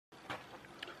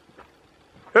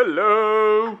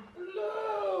Hello!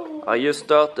 Hello! I just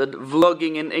started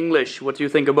vlogging in English. What do you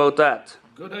think about that?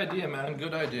 Good idea, man.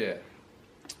 Good idea.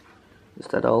 Is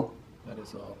that all? That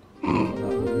is all.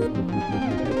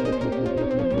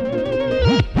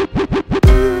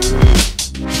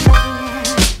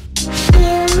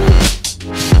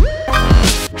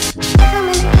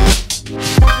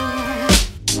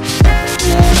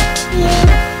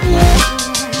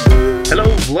 Hello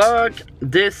vlog,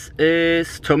 this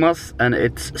is Thomas and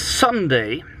it's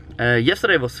Sunday.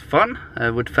 Yesterday was fun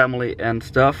with family and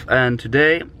stuff, and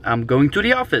today I'm going to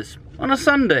the office on a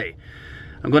Sunday.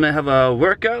 I'm gonna have a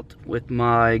workout with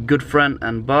my good friend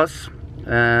and boss.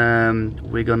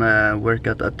 We're gonna work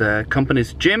out at the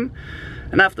company's gym,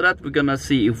 and after that we're gonna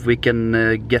see if we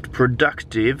can get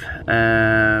productive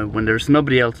when there's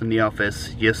nobody else in the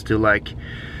office, just to like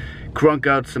crunk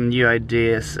out some new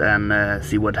ideas and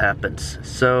see what happens.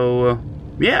 So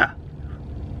yeah,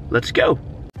 let's go.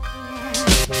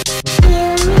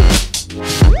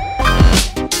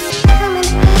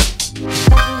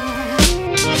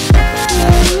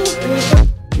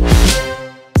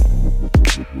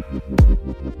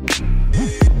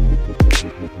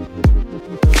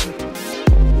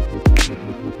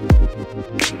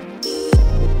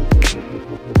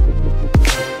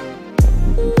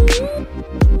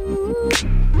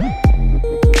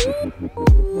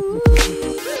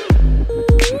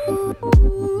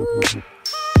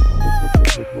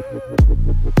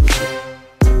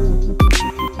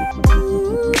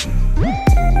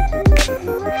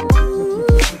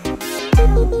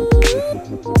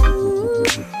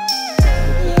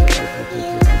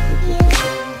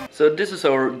 So this is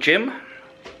our gym.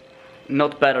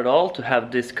 Not bad at all to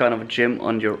have this kind of gym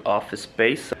on your office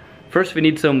space. First we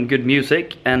need some good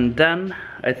music, and then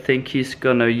I think he's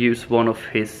gonna use one of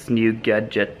his new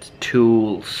gadget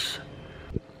tools.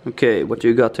 Okay, what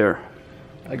you got here?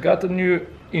 I got a new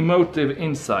emotive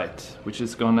insight, which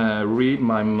is gonna read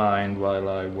my mind while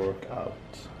I work out.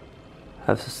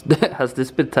 Has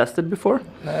this been tested before?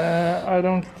 I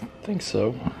don't think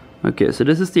so. Okay, so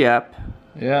this is the app.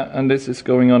 Yeah, and this is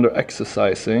going under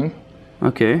exercising.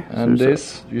 Okay. And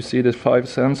this, you see the 5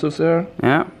 sensors there?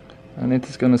 Yeah. And it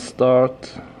is gonna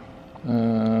start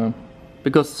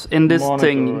because in this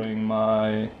thing monitoring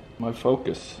my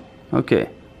focus. Okay.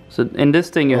 So in this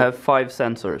thing you have 5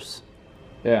 sensors.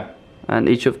 Yeah. And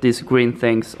each of these green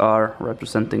things are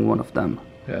representing one of them.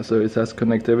 Yeah, so it has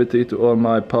connectivity to all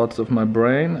my parts of my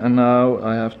brain, and now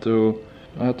I have to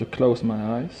close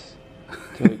my eyes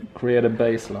to create a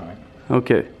baseline.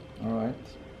 Okay. All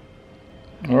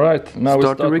right. Now we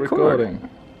start recording.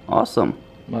 Awesome.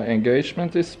 My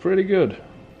engagement is pretty good.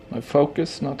 My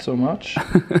focus, not so much.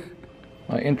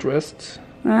 My interest,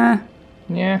 yeah.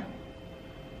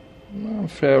 I'm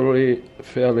fairly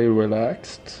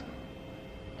relaxed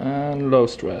and low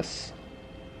stress.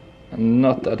 I'm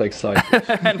not that excited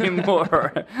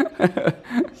anymore.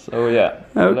 So yeah.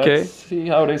 Okay. Let's see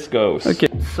how this goes. Okay.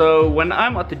 So when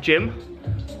I'm at the gym,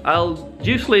 I'll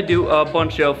usually do a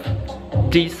bunch of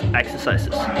these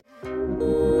exercises.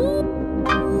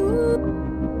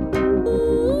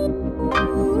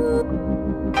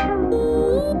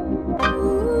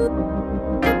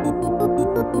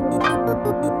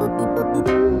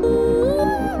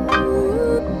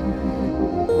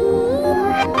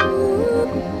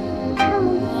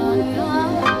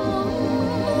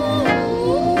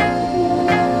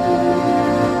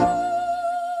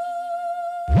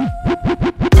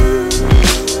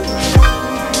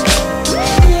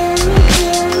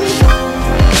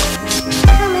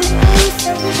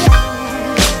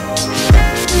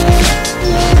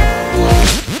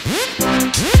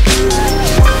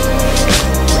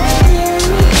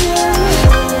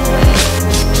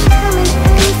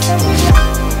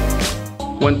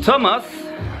 When Thomas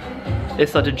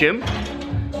is at the gym,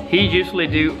 he usually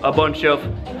do a bunch of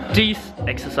these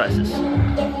exercises.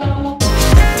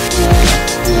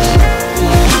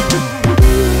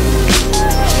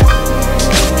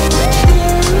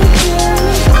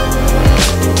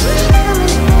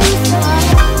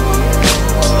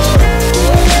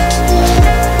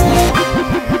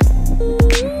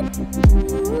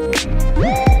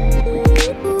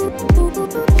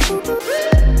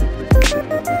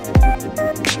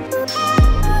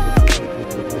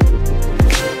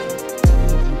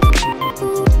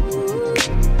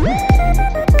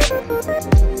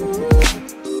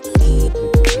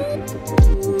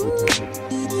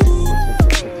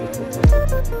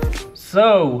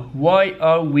 So, why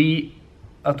are we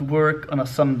at work on a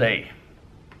Sunday?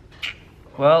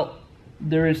 Well,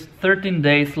 there is 13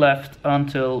 days left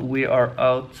until we are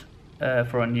out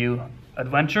for a new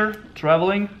adventure,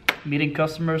 traveling. meeting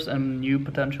customers and new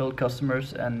potential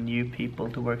customers and new people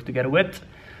to work together with.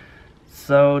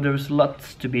 So there's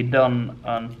lots to be done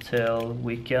until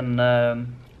we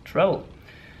can travel.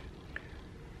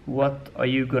 What are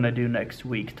you gonna do next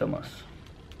week, Thomas?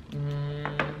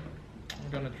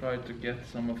 I'm gonna try to get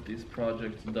some of these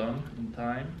projects done in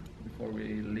time before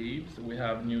we leave, so we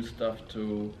have new stuff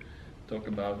to talk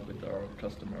about with our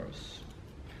customers.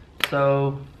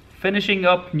 So finishing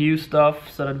up new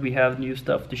stuff so that we have new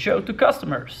stuff to show to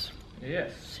customers.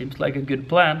 Yes. Seems like a good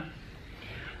plan.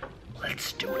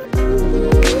 Let's do it.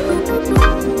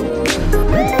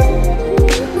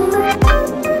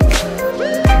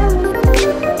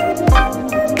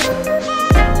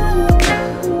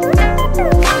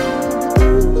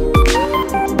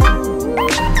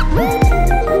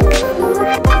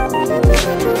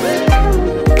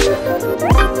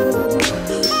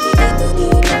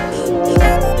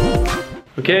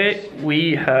 Okay,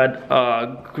 we had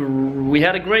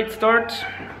a great start.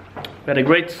 We had a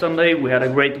great Sunday. We had a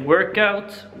great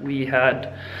workout. We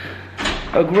had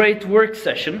a great work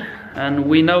session, and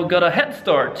we now got a head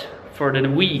start for the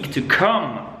week to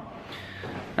come.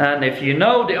 And if you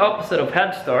know the opposite of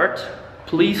head start,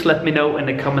 please let me know in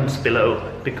the comments below,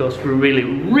 because we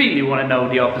really want to know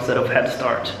the opposite of head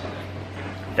start.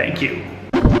 Thank you.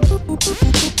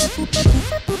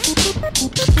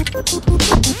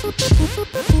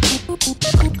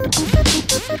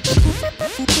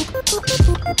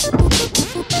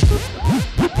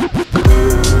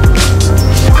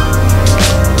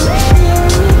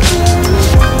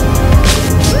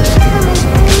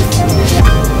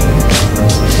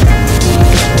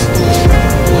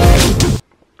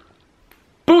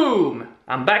 Boom!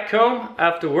 I'm back home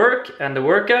after work and the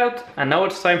workout, and now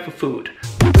it's time for food.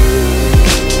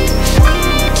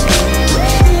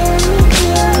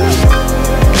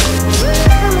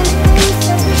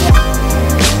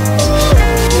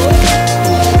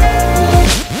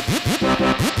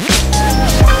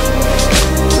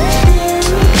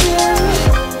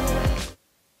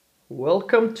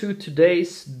 Welcome to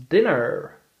today's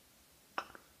dinner.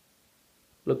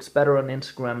 Looks better on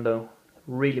Instagram though.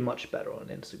 Really much better on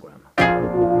Instagram.